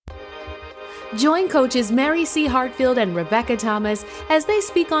Join coaches Mary C. Hartfield and Rebecca Thomas as they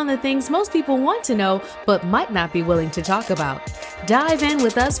speak on the things most people want to know but might not be willing to talk about. Dive in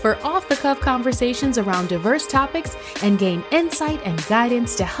with us for off-the-cuff conversations around diverse topics and gain insight and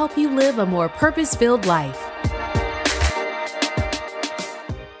guidance to help you live a more purpose-filled life.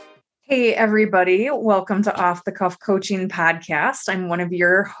 Hey, everybody. Welcome to Off the Cuff Coaching Podcast. I'm one of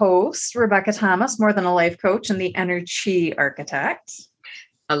your hosts, Rebecca Thomas, more than a life coach and the energy architect.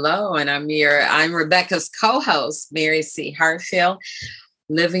 Hello, and I'm Rebecca's co-host, Mary C. Hartfield,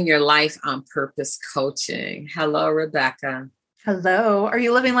 Living Your Life on Purpose Coaching. Hello, Rebecca. Hello. Are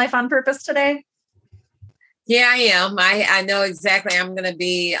you living life on purpose today? Yeah, I am. I know exactly. I'm going to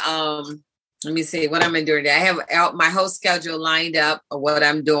be, let me see, what am I doing today? I have out my whole schedule lined up of what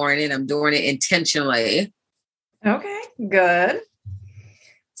I'm doing, and I'm doing it intentionally. Okay, good.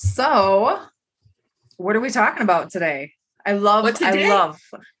 So what are we talking about today? I can't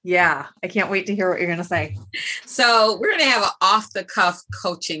wait to hear what you're going to say. So we're going to have an off the cuff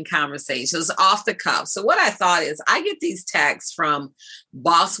coaching conversation. It's off the cuff. So what I thought is I get these texts from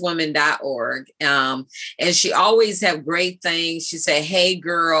bosswomen.org. And she always have great things. She said, hey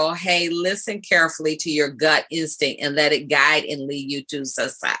girl, hey, listen carefully to your gut instinct and let it guide and lead you to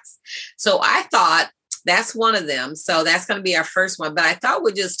success. So I thought that's one of them. So that's going to be our first one. But I thought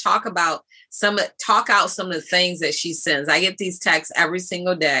we'd just talk out some of the things that she sends. I get these texts every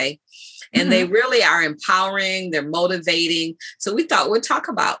single day, and they really are empowering. They're motivating. So we thought we'd talk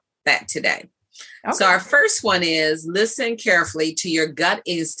about that today. Okay. So our first one is listen carefully to your gut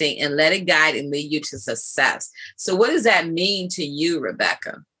instinct and let it guide and lead you to success. So what does that mean to you,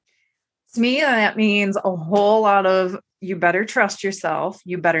 Rebecca? To me, that means a whole lot of you better trust yourself.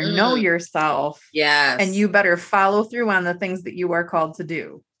 You better know yourself. Yes. And you better follow through on the things that you are called to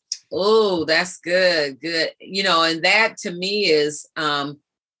do. Oh, that's good. Good. And that to me is,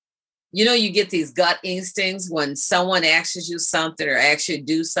 you get these gut instincts when someone asks you something or asks you to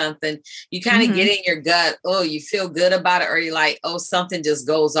do something, you kind of get in your gut. Oh, you feel good about it. Or you're like, oh, something just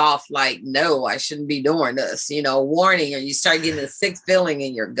goes off like, no, I shouldn't be doing this, warning, or you start getting a sick feeling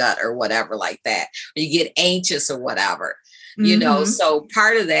in your gut or whatever like that. Or you get anxious or whatever, so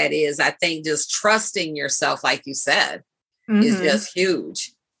part of that is, I think, just trusting yourself, like you said, is just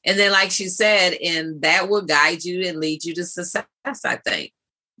huge. And then, like she said, and that will guide you and lead you to success, I think.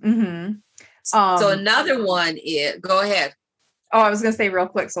 So another one is, go ahead. Oh, I was going to say real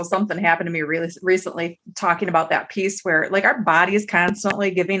quick. So something happened to me really recently talking about that piece where like our body is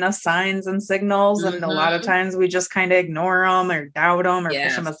constantly giving us signs and signals. And a lot of times we just kind of ignore them or doubt them or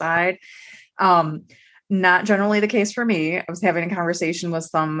push them aside. Not generally the case for me. I was having a conversation with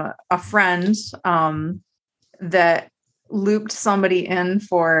a friend that looped somebody in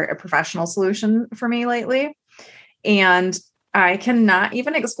for a professional solution for me lately. And I cannot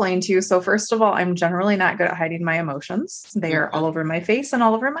even explain to you. So first of all, I'm generally not good at hiding my emotions. They are all over my face and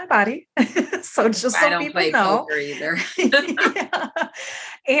all over my body. So just so people know. Either. Yeah.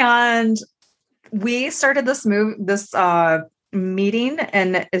 And we started this meeting.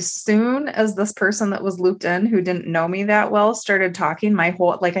 And as soon as this person that was looped in, who didn't know me that well, started talking, I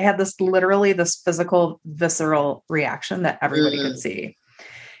had this physical, visceral reaction that everybody could see.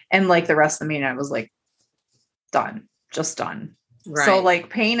 And like the rest of the meeting, I was like, done. Right. So like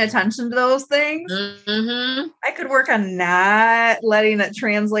paying attention to those things, I could work on not letting it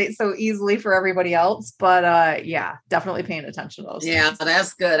translate so easily for everybody else. But definitely paying attention to those things. Yeah,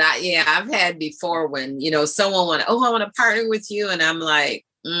 that's good. I've had before when, someone I want to partner with you. And I'm like,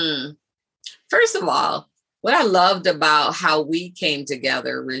 First of all, what I loved about how we came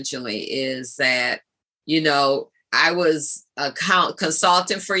together originally is that, I was a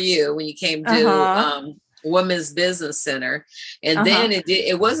consultant for you when you came to Women's Business Center. And then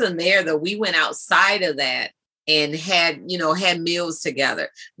it wasn't there though. We went outside of that and had meals together.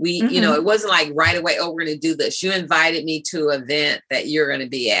 We, it wasn't like right away, oh, we're going to do this. You invited me to an event that you're going to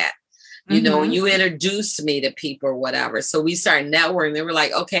be at, you introduced me to people or whatever. So we started networking. They were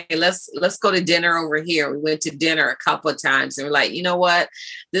like, okay, let's go to dinner over here. We went to dinner a couple of times and we're like, you know what,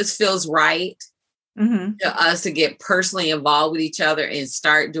 this feels right. To us to get personally involved with each other and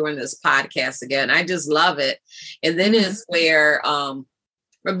start doing this podcast again. I just love it. And then it's where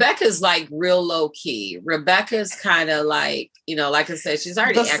Rebecca's like real low key. Rebecca's kind of like, like I said, she's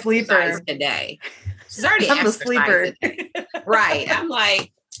already exercised today. She's already exercised. Right. I'm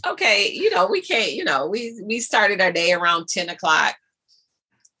like, okay, we can't, we started our day around 10 o'clock.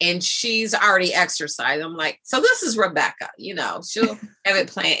 And she's already exercised. I'm like, so this is Rebecca, she'll have it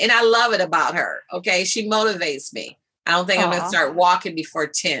planned. And I love it about her. Okay. She motivates me. I don't think I'm going to start walking before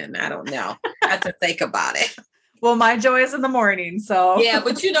 10. I don't know. I have to think about it. Well, my joy is in the morning. So yeah,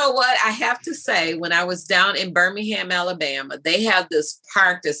 but you know what? I have to say, when I was down in Birmingham, Alabama, they have this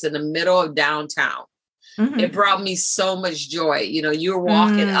park that's in the middle of downtown. It brought me so much joy. You know, you're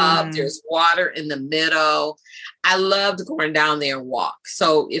walking up, there's water in the middle. I loved going down there and walk.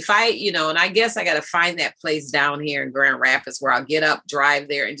 So if I, you know, and I guess I got to find that place down here in Grand Rapids where I'll get up, drive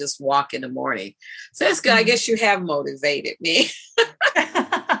there and just walk in the morning. So that's good. I guess you have motivated me.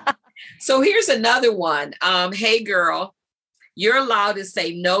 So here's another one. Hey girl, you're allowed to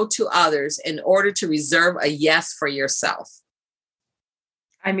say no to others in order to reserve a yes for yourself.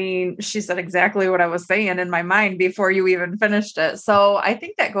 I mean, she said exactly what I was saying in my mind before you even finished it. So I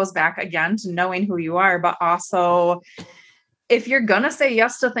think that goes back again to knowing who you are, but also if you're going to say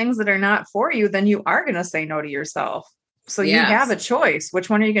yes to things that are not for you, then you are going to say no to yourself. So you have a choice. Which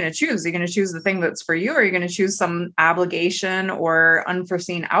one are you going to choose? Are you going to choose the thing that's for you, or are you going to choose some obligation or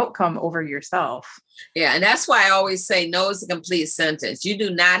unforeseen outcome over yourself? Yeah. And that's why I always say no is a complete sentence. You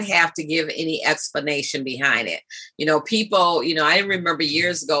do not have to give any explanation behind it. You know, people, you know, I remember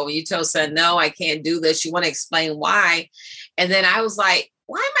years ago when you told someone, no, I can't do this. You want to explain why. And then I was like,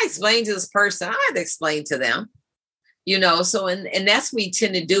 why am I explaining to this person? I have to explain to them. You know, so, and that's what we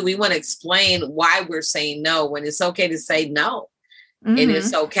tend to do. We want to explain why we're saying no when it's okay to say no. And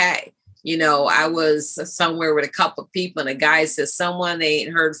it's okay. You know, I was somewhere with a couple of people and a guy said someone they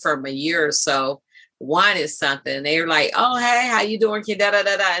ain't heard from a year or so wanted something. And they were like, oh, hey, how you doing? Da, da,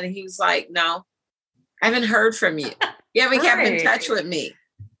 da, da. And he was like, no, I haven't heard from you. You haven't kept in touch with me.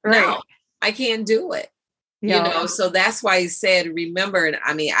 No, I can't do it. You know, so that's why he said, remember, and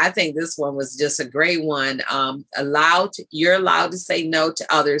I mean, I think this one was just a great one. You're allowed to say no to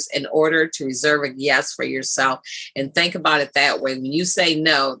others in order to reserve a yes for yourself. And think about it that way. When you say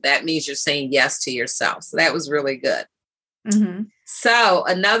no, that means you're saying yes to yourself. So that was really good. So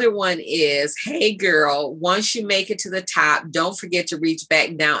another one is, hey girl, once you make it to the top, don't forget to reach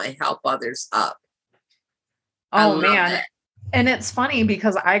back down and help others up. Oh man. That. And it's funny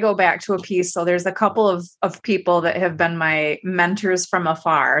because I go back to a piece. So there's a couple of people that have been my mentors from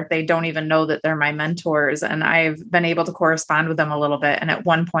afar. They don't even know that they're my mentors. And I've been able to correspond with them a little bit. And at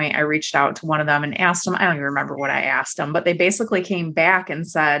one point I reached out to one of them and asked them, I don't even remember what I asked them, but they basically came back and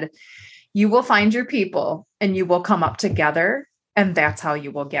said, you will find your people and you will come up together. And that's how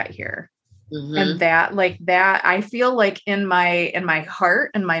you will get here. And that, like that, I feel like in my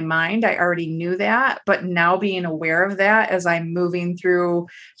heart and my mind, I already knew that, but now being aware of that as I'm moving through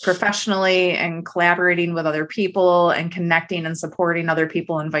professionally and collaborating with other people and connecting and supporting other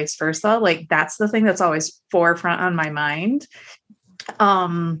people and vice versa, like that's the thing that's always forefront on my mind.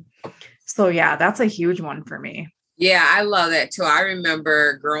 So yeah, that's a huge one for me. Yeah, I love that too. I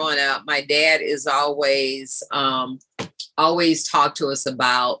remember growing up, my dad is always talked to us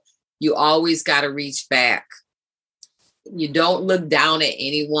about, you always got to reach back. You don't look down at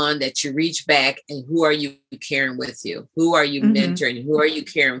anyone, that you reach back and who are you carrying with you? Who are you mentoring? Who are you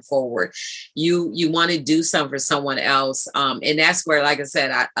carrying forward? You want to do something for someone else. And that's where, like I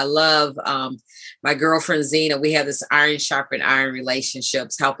said, I love my girlfriend, Zena. We have this iron sharpen iron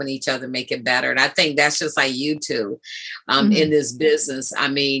relationships, helping each other make it better. And I think that's just like you two in this business. I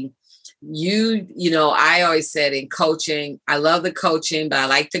mean, you know, I always said in coaching, I love the coaching, but I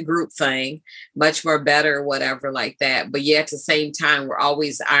like the group thing much more better or whatever like that. But yet at the same time, we're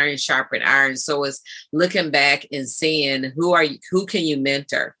always iron sharpen iron. So it's looking back and seeing who can you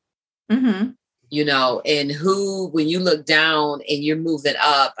mentor, you know, and when you look down and you're moving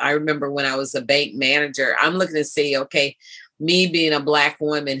up. I remember when I was a bank manager, I'm looking to see, okay, me being a Black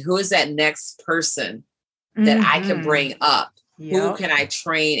woman, who is that next person that I can bring up? Who can I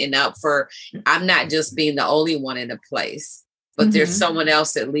train and up for? I'm not just being the only one in a place, but there's someone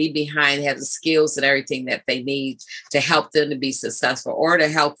else that leave behind, has the skills and everything that they need to help them to be successful or to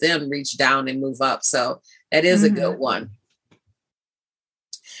help them reach down and move up. So that is a good one.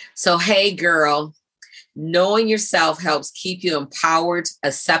 So, hey girl, knowing yourself helps keep you empowered,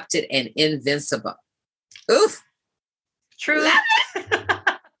 accepted, and invincible. Oof. True.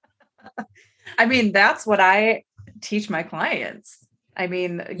 I mean, that's what I teach my clients. I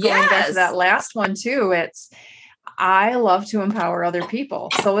mean, going back to that last one too, I love to empower other people.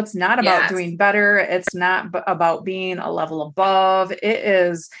 So it's not about doing better. It's not about being a level above. It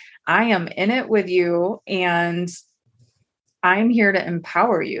is, I am in it with you and I'm here to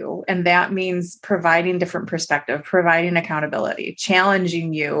empower you. And that means providing different perspective, providing accountability,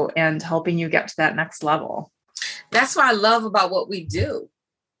 challenging you and helping you get to that next level. That's what I love about what we do.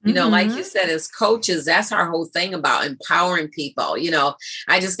 You know, like you said, as coaches, that's our whole thing about empowering people. You know,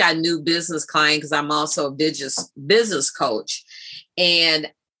 I just got a new business client because I'm also a business coach.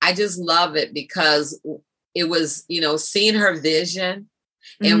 And I just love it because it was, seeing her vision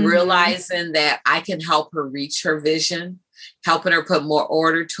and realizing that I can help her reach her vision, helping her put more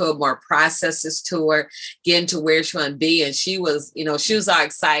order to it, more processes to her, getting to where she want to be. And she was, she was all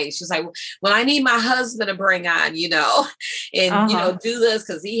excited. She was like, well, I need my husband to bring on, and, do this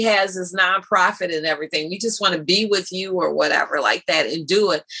because he has his nonprofit and everything. We just want to be with you or whatever like that and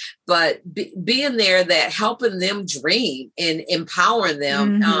do it. But being there, that helping them dream and empowering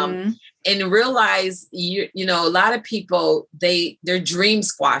them, and realize, a lot of people, they're dream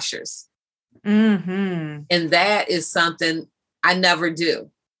squashers. And that is something I never do,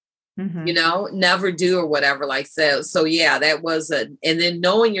 never do or whatever like that. So yeah, that was and then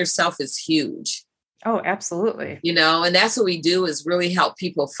knowing yourself is huge. Oh, absolutely. And that's what we do, is really help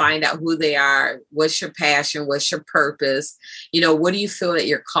people find out who they are. What's your passion? What's your purpose? What do you feel that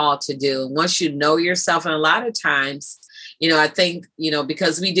you're called to do? And once you know yourself, and a lot of times, I think,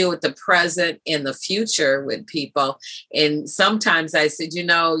 because we deal with the present and the future with people. And sometimes I said,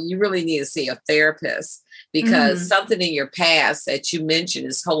 you really need to see a therapist, because something in your past that you mentioned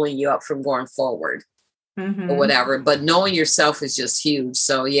is holding you up from going forward or whatever. But knowing yourself is just huge.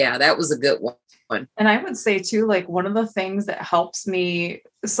 So yeah, that was a good one. And I would say too, like one of the things that helps me,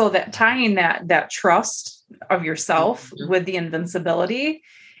 so that tying that trust of yourself with the invincibility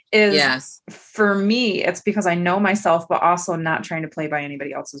is, for me, it's because I know myself, but also not trying to play by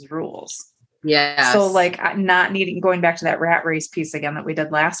anybody else's rules. Yeah. So like not going back to that rat race piece again that we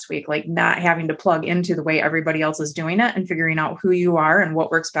did last week, like not having to plug into the way everybody else is doing it and figuring out who you are and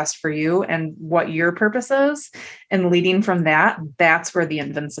what works best for you and what your purpose is, and leading from that. That's where the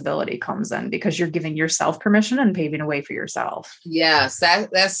invincibility comes in, because you're giving yourself permission and paving a way for yourself. Yes,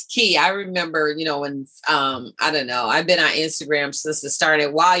 that's key. I remember, when I don't know, I've been on Instagram since it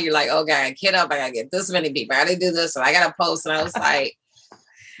started. While you're like, okay, I get up, I gotta get this many people, I gotta do this, and I gotta post, and I was like.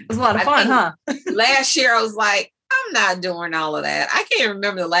 It was a lot of fun, huh? Last year, I was like, I'm not doing all of that. I can't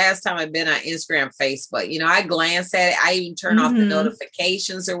remember the last time I've been on Instagram, Facebook. I glance at it. I even turn off the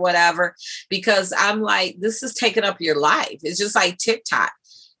notifications or whatever, because I'm like, this is taking up your life. It's just like TikTok.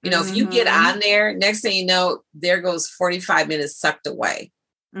 If you get on there, next thing you know, there goes 45 minutes sucked away.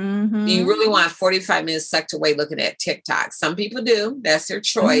 Do you really want 45 minutes sucked away looking at TikTok? Some people do. That's their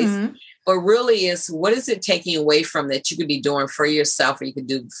choice. But really, what is it taking away from that you could be doing for yourself or you could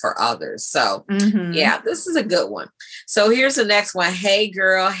do for others? So yeah, this is a good one. So here's the next one. Hey,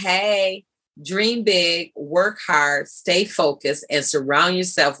 girl. Hey, dream big, work hard, stay focused, and surround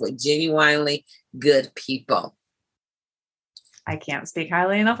yourself with genuinely good people. I can't speak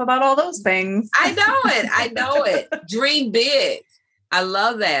highly enough about all those things. I know it. Dream big. I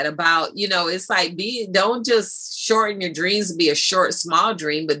love that about, it's like, don't just shorten your dreams to be a short, small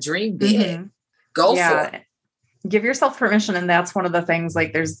dream, but dream big. Go for it. Give yourself permission. And that's one of the things,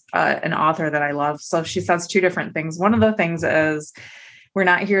 like there's an author that I love. So she says two different things. One of the things is, we're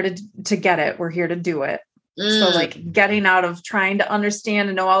not here to get it. We're here to do it. So like getting out of trying to understand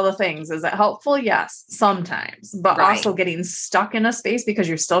and know all the things, is it helpful? Yes, sometimes, but also getting stuck in a space because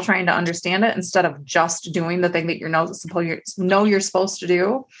you're still trying to understand it instead of just doing the thing that you're supposed to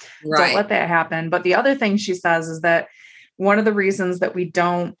do. Don't let that happen. But the other thing she says is that one of the reasons that we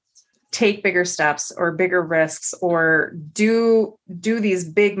don't take bigger steps or bigger risks or do these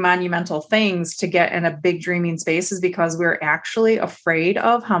big monumental things to get in a big dreaming space is because we're actually afraid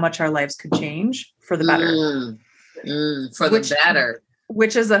of how much our lives could change for the better. Better.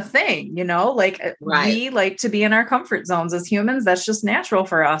 Which is a thing, we like to be in our comfort zones as humans. That's just natural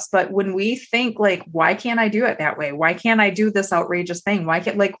for us. But when we think like, why can't I do it that way? Why can't I do this outrageous thing?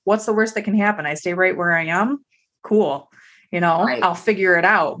 What's the worst that can happen? I stay right where I am. Cool. I'll figure it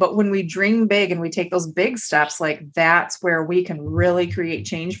out. But when we dream big and we take those big steps, like that's where we can really create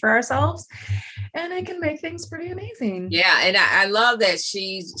change for ourselves, and it can make things pretty amazing. Yeah. And I love that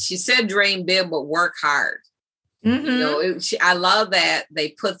she said dream big, but work hard. I love that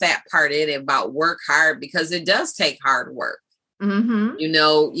they put that part in about work hard, because it does take hard work.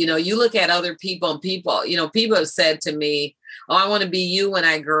 You look at other people and people have said to me, oh, I want to be you when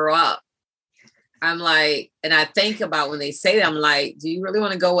I grow up. I'm like, and I think about when they say that, I'm like, do you really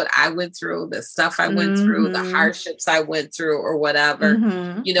want to go what I went through, the stuff I went through, the hardships I went through or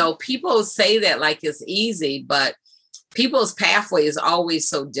whatever? People say that like it's easy, but people's pathway is always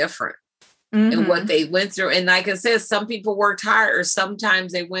so different in what they went through. And like I said, some people worked hard, or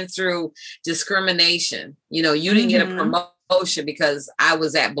sometimes they went through discrimination. You didn't get a promotion because I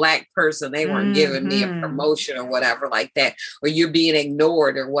was that Black person. They weren't giving me a promotion or whatever like that, or you're being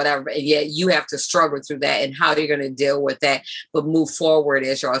ignored or whatever. And yet you have to struggle through that, and how you're going to deal with that, but move forward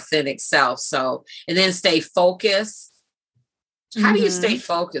as your authentic self. So, and then stay focused. How do you stay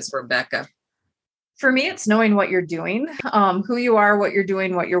focused, Rebecca? For me, it's knowing what you're doing, who you are, what you're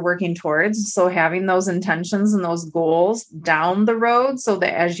doing, what you're working towards. So having those intentions and those goals down the road so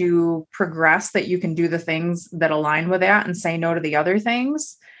that as you progress, that you can do the things that align with that and say no to the other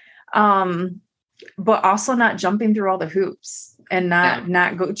things. But also not jumping through all the hoops and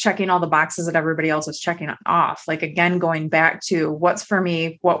not go checking all the boxes that everybody else is checking off. Like, again, going back to what's for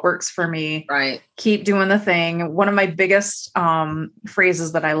me, what works for me, right? Keep doing the thing. One of my biggest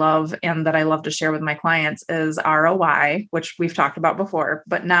phrases that I love and that I love to share with my clients is ROI, which we've talked about before,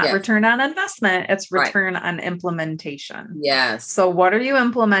 but not return on investment. It's return on implementation. Yes. So what are you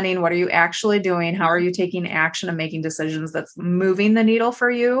implementing? What are you actually doing? How are you taking action and making decisions that's moving the needle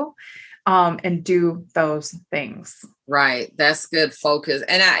for you? And do those things. Right. That's good focus.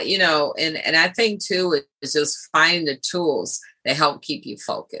 And and I think too, is just finding the tools that help keep you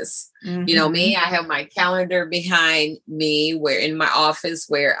focused. Mm-hmm. Me, I have my calendar behind me where in my office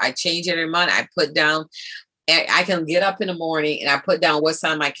where I change it every month. I put down, I can get up in the morning and I put down what's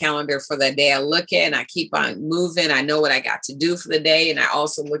on my calendar for the day. I look at and I keep on moving. I know what I got to do for the day. And I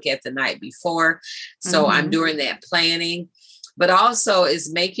also look at the night before. So I'm doing that planning. But also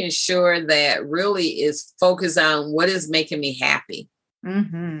is making sure that really is focused on what is making me happy,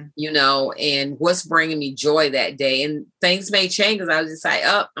 and what's bringing me joy that day. And things may change because I was just like,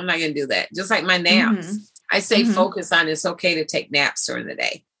 oh, I'm not going to do that. Just like my naps. I say focus on it's okay to take naps during the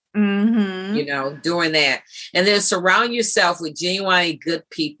day, doing that. And then surround yourself with genuinely good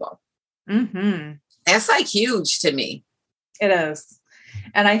people. That's like huge to me. It is.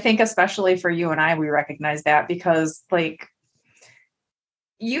 And I think especially for you and I, we recognize that because like,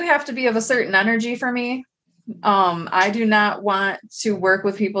 you have to be of a certain energy for me. I do not want to work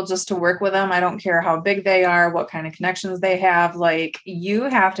with people just to work with them. I don't care how big they are, what kind of connections they have. Like, you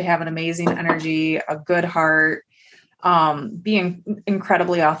have to have an amazing energy, a good heart, being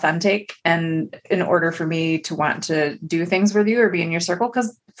incredibly authentic. And in order for me to want to do things with you or be in your circle,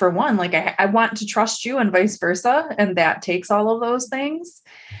 because for one, like I want to trust you and vice versa. And that takes all of those things.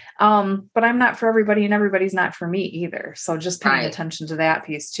 But I'm not for everybody and everybody's not for me either. So just paying attention to that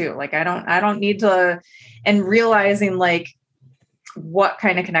piece too. Like, I don't need to, and realizing like what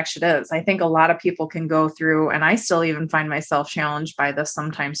kind of connection it is. I think a lot of people can go through, and I still even find myself challenged by this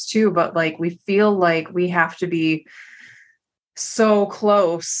sometimes too, but like, we feel like we have to be so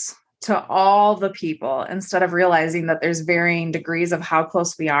close to all the people instead of realizing that there's varying degrees of how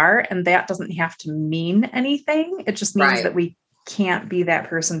close we are. And that doesn't have to mean anything. It just means that we can't be that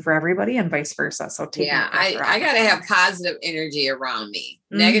person for everybody and vice versa. So I got to have positive energy around me.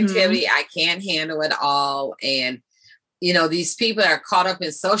 Negativity, I can't handle it all. And, these people are caught up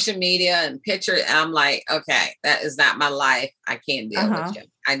in social media and pictures. I'm like, okay, that is not my life. I can't deal with you.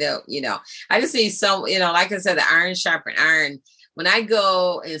 I don't, I just need some, like I said, the iron sharpen iron. When I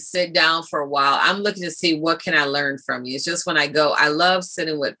go and sit down for a while, I'm looking to see what can I learn from you. It's just when I go, I love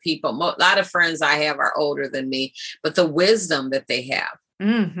sitting with people. A lot of friends I have are older than me, but the wisdom that they have,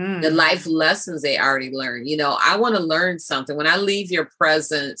 the life lessons they already learned, I want to learn something. When I leave your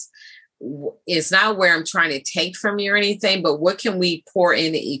presence, it's not where I'm trying to take from you or anything, but what can we pour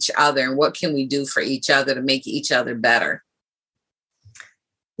into each other and what can we do for each other to make each other better?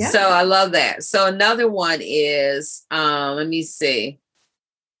 Yeah. So I love that. So another one is, let me see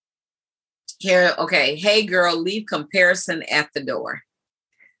here. Okay. Hey girl, leave comparison at the door.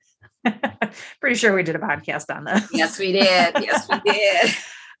 Pretty sure we did a podcast on this. Yes, we did. Yes, we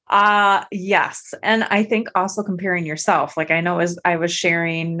did. Yes. And I think also comparing yourself, like I know as I was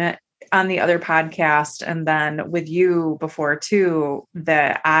sharing on the other podcast and then with you before too,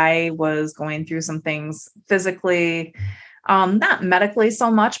 that I was going through some things physically, not medically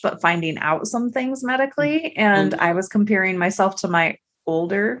so much, but finding out some things medically. And I was comparing myself to my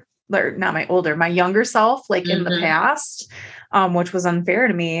younger self, like in the past, which was unfair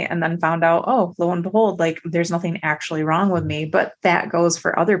to me. And then found out, oh, lo and behold, like there's nothing actually wrong with me, but that goes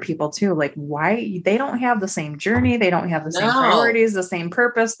for other people too. Like why they don't have the same journey. They don't have the same priorities, the same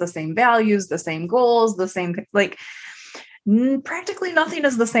purpose, the same values, the same goals, the same, like practically nothing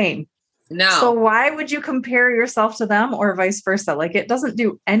is the same. No. So why would you compare yourself to them or vice versa? Like it doesn't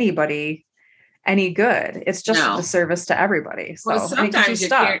do anybody any good. It's just a disservice to everybody. So sometimes you're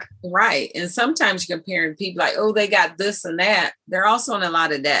stuck. Right. And sometimes you're comparing people like, oh, they got this and that. They're also in a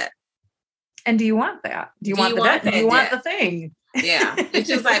lot of debt. And do you want that? Do you want the debt? Do you want the thing? Yeah. It's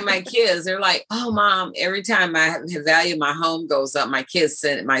just like my kids. They're like, oh, mom, every time the value of my home goes up, my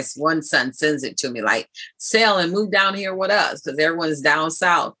one son sends it to me like, sell and move down here with us because everyone's down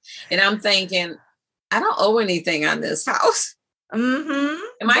south. And I'm thinking, I don't owe anything on this house.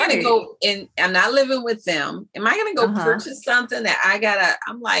 Am I going to go and I'm not living with them? Am I going to go purchase something that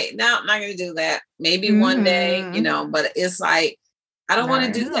I'm like, no, I'm not going to do that. Maybe one day, but it's like, I don't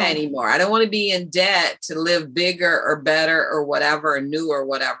want to do that anymore. I don't want to be in debt to live bigger or better or whatever, or new or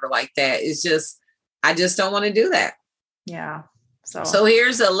whatever like that. It's just, I just don't want to do that. Yeah. So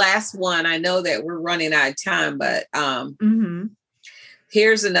here's the last one. I know that we're running out of time, but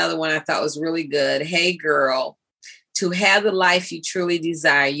here's another one I thought was really good. Hey, girl, to have the life you truly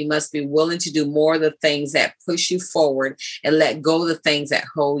desire, you must be willing to do more of the things that push you forward and let go of the things that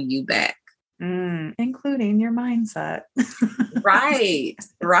hold you back. Including your mindset. Right.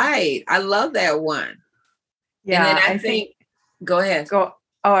 I love that one. Yeah. And then I think, go ahead.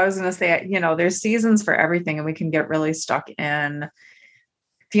 I was going to say, there's seasons for everything, and we can get really stuck in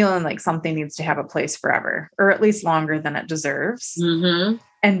feeling like something needs to have a place forever, or at least longer than it deserves.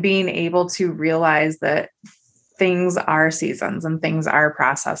 And being able to realize that things are seasons and things are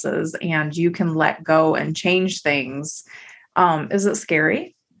processes, and you can let go and change things. Is it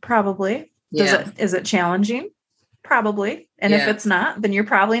scary? Probably. Is it challenging? Probably. And if it's not, then you're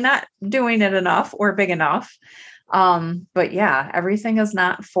probably not doing it enough or big enough. But yeah, everything is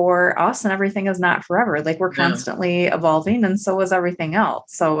not for us and everything is not forever. Like, we're constantly evolving, and so is everything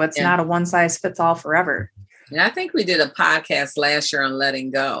else. So it's not a one size fits all forever. And I think we did a podcast last year on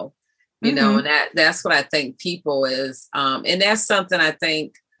letting go, and that's what I think people is. And that's something I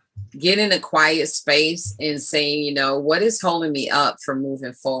think, get in a quiet space and saying, what is holding me up from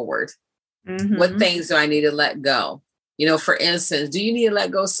moving forward? What things do I need to let go? For instance, do you need to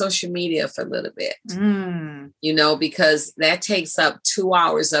let go of social media for a little bit? Because that takes up 2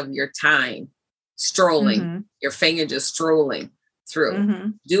 hours of your time strolling, your finger just strolling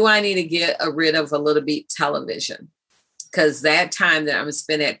through. Do I need to get rid of a little bit television? Because that time that I'm going to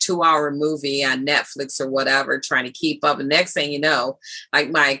spend that 2-hour movie on Netflix or whatever, trying to keep up. And next thing you know, like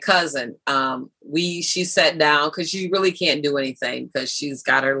my cousin, she sat down because she really can't do anything because she's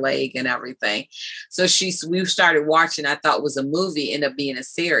got her leg and everything. So we started watching, I thought was a movie, ended up being a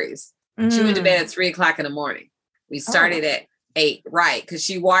series. She went to bed at 3:00 in the morning. We started at 8, right? Because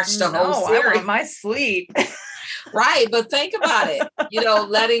she watched the whole series. I want my sleep. Right. But think about it,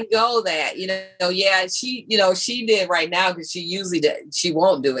 letting go that, she did right now because she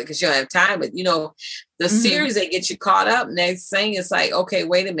won't do it because she don't have time. But, the series that get you caught up, next thing it's like, okay,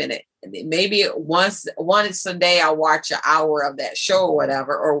 wait a minute. Maybe once a day I'll watch an hour of that show or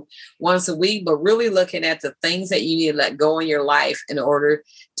whatever, or once a week, but really looking at the things that you need to let go in your life in order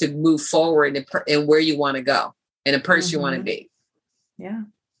to move forward and where you want to go and the person you want to be. Yeah.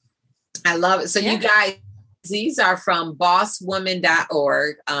 I love it. So you guys, these are from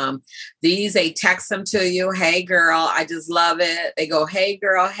bosswoman.org. They text them to you. Hey, girl, I just love it. They go, hey,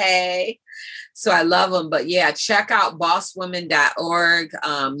 girl, hey. So I love them. But yeah, check out bosswoman.org.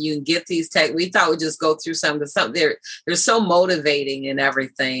 You can get these texts. We thought we'd just go through some because they're so motivating and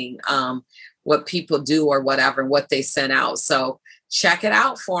everything, what people do or whatever, what they sent out. So check it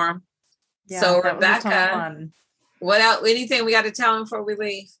out for them. Yeah, so Rebecca, what else? Anything we got to tell them before we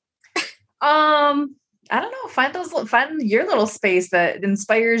leave? I don't know. Find your little space that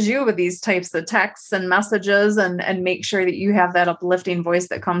inspires you with these types of texts and messages, and make sure that you have that uplifting voice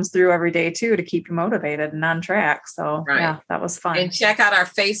that comes through every day too, to keep you motivated and on track. So yeah, that was fun. And check out our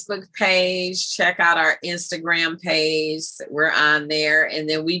Facebook page, check out our Instagram page. We're on there, and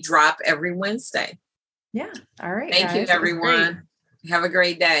then we drop every Wednesday. Yeah. All right. Thank you, everyone. Have a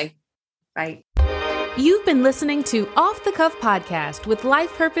great day. Bye. You've been listening to Off the Cuff Podcast with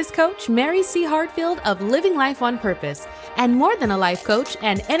life purpose coach Mary C. Hartfield of Living Life on Purpose, and more than a life coach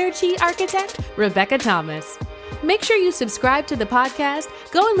and energy architect, Rebecca Thomas. Make sure you subscribe to the podcast,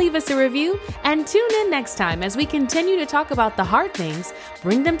 go and leave us a review, and tune in next time as we continue to talk about the hard things,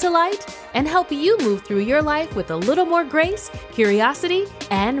 bring them to light, and help you move through your life with a little more grace, curiosity,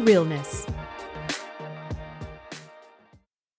 and realness.